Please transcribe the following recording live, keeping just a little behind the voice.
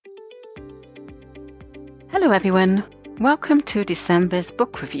Hello everyone, welcome to December's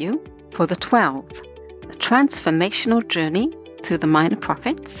book review for The 12, A Transformational Journey Through the Minor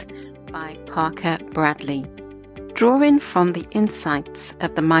Prophets by Parker Bradley. Drawing from the insights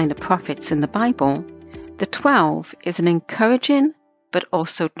of the minor prophets in the Bible, The 12 is an encouraging but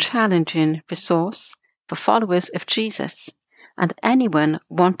also challenging resource for followers of Jesus and anyone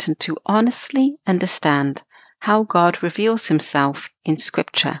wanting to honestly understand how God reveals himself in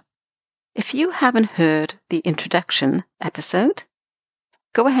Scripture. If you haven't heard the introduction episode,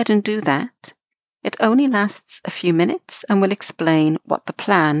 go ahead and do that. It only lasts a few minutes and will explain what the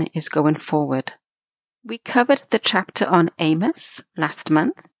plan is going forward. We covered the chapter on Amos last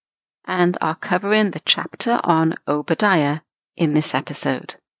month and are covering the chapter on Obadiah in this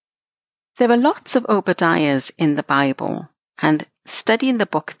episode. There are lots of Obadiahs in the Bible, and studying the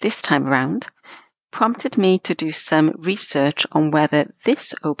book this time around prompted me to do some research on whether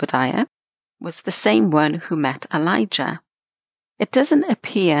this Obadiah was the same one who met Elijah. It doesn't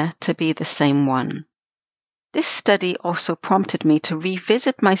appear to be the same one. This study also prompted me to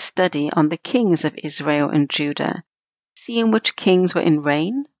revisit my study on the kings of Israel and Judah, seeing which kings were in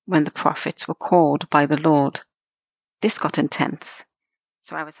reign when the prophets were called by the Lord. This got intense,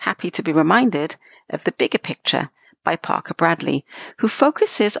 so I was happy to be reminded of The Bigger Picture by Parker Bradley, who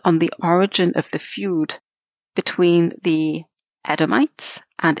focuses on the origin of the feud between the Edomites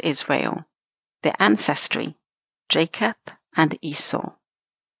and Israel, their ancestry, Jacob and Esau.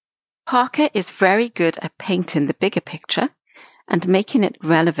 Parker is very good at painting the bigger picture and making it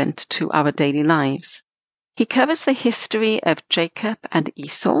relevant to our daily lives. He covers the history of Jacob and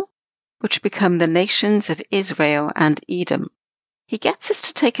Esau, which become the nations of Israel and Edom. He gets us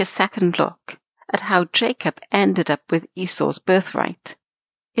to take a second look at how Jacob ended up with Esau's birthright.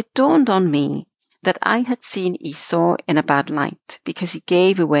 It dawned on me that I had seen Esau in a bad light because he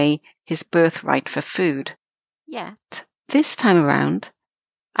gave away his birthright for food. Yet, this time around,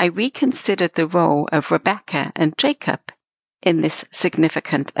 I reconsidered the role of Rebekah and Jacob in this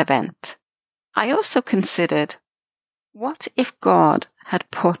significant event. I also considered, what if God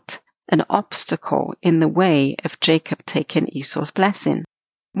had put an obstacle in the way of Jacob taking Esau's blessing?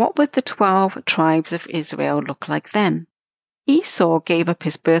 What would the 12 tribes of Israel look like then? Esau gave up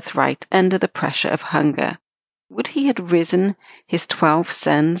his birthright under the pressure of hunger. Would he have risen his 12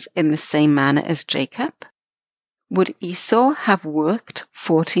 sons in the same manner as Jacob? Would Esau have worked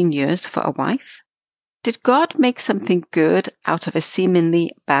 14 years for a wife? Did God make something good out of a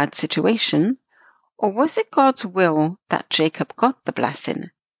seemingly bad situation? Or was it God's will that Jacob got the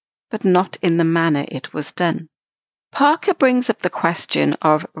blessing, but not in the manner it was done? Parker brings up the question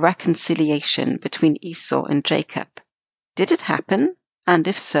of reconciliation between Esau and Jacob. Did it happen? And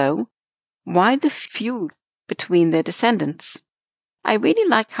if so, why the feud between their descendants? I really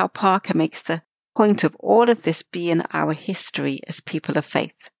like how Parker makes the point of all of this being our history as people of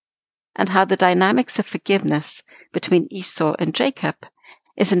faith, and how the dynamics of forgiveness between Esau and Jacob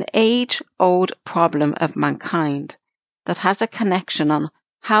is an age-old problem of mankind that has a connection on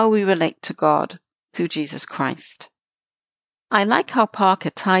how we relate to God through Jesus Christ. I like how Parker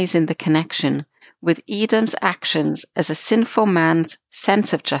ties in the connection with Edom's actions as a sinful man's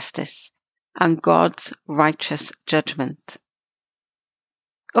sense of justice and God's righteous judgment.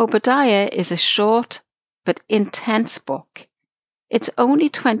 Obadiah is a short but intense book. It's only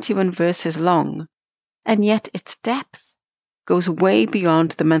 21 verses long, and yet its depth goes way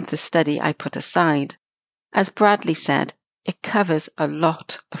beyond the month of study I put aside. As Bradley said, it covers a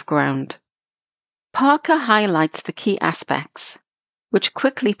lot of ground. Parker highlights the key aspects, which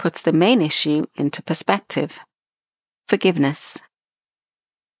quickly puts the main issue into perspective: forgiveness.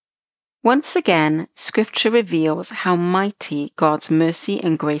 Once again, Scripture reveals how mighty God's mercy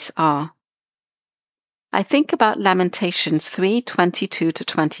and grace are. I think about Lamentations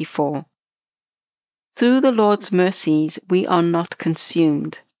 3:22-24. Through the Lord's mercies we are not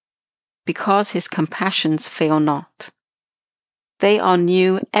consumed, because his compassions fail not. They are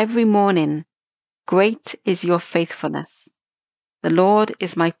new every morning. Great is your faithfulness. The Lord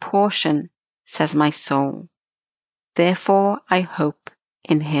is my portion, says my soul. Therefore I hope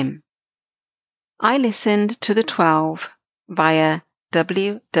in him. I listened to the 12 via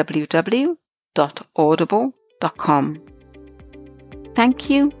www.audible.com. Thank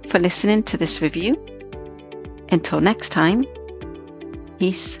you for listening to this review. Until next time,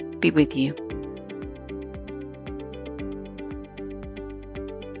 peace be with you.